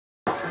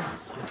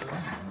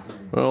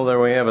Well, there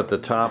we have it. The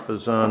top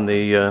is on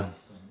the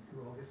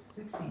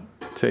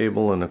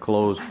table in the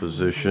closed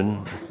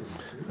position.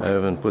 I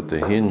haven't put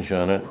the hinge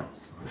on it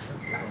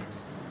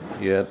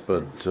yet,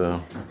 but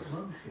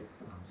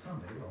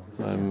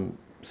I'm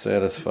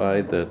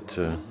satisfied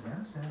that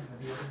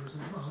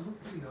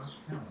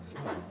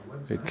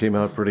it came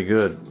out pretty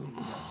good.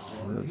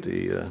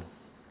 The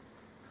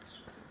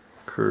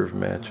curve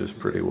matches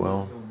pretty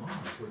well,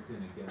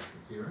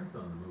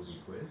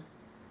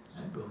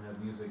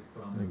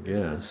 I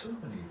guess.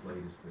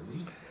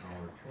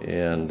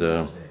 And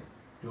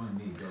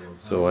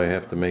so I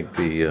have to make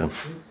the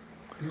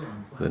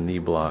knee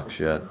blocks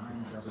yet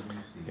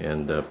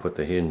and put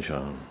the hinge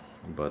on.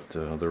 But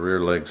the rear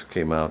legs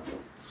came out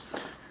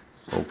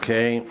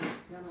okay.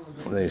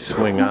 They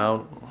swing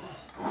out,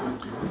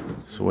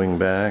 swing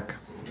back,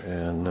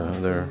 and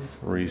they're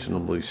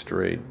reasonably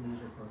straight.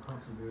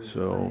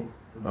 So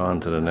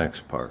on to the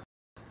next part.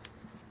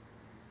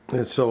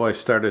 And so I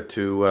started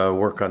to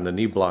work on the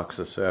knee blocks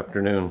this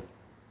afternoon.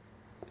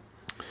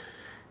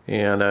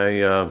 And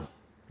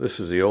this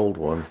is the old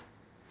one,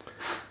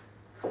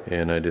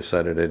 and I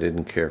decided I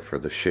didn't care for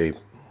the shape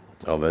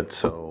of it,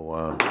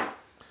 so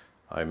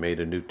I made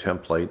a new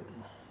template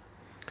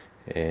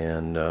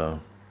and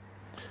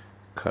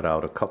cut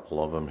out a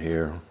couple of them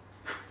here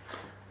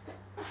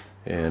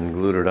and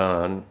glued it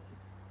on,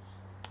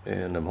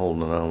 and I'm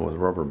holding it on with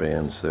rubber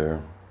bands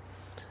there.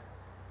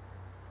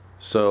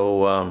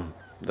 So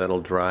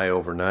that'll dry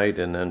overnight,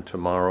 and then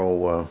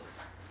tomorrow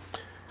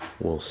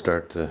we'll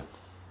start to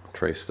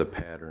trace the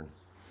pattern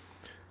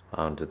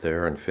onto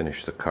there and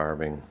finish the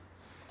carving.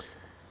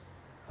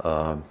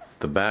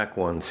 The back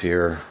ones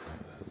here,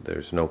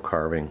 there's no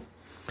carving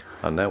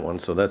on that one,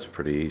 so that's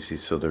pretty easy.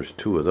 So there's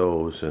two of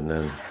those, and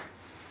then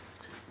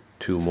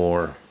two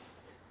more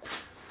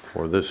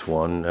for this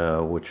one,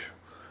 which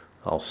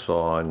I'll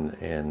saw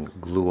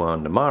and glue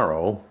on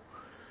tomorrow.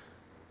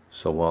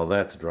 So while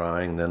that's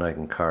drying, then I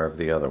can carve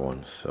the other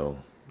ones. So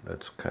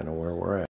that's kind of where we're at.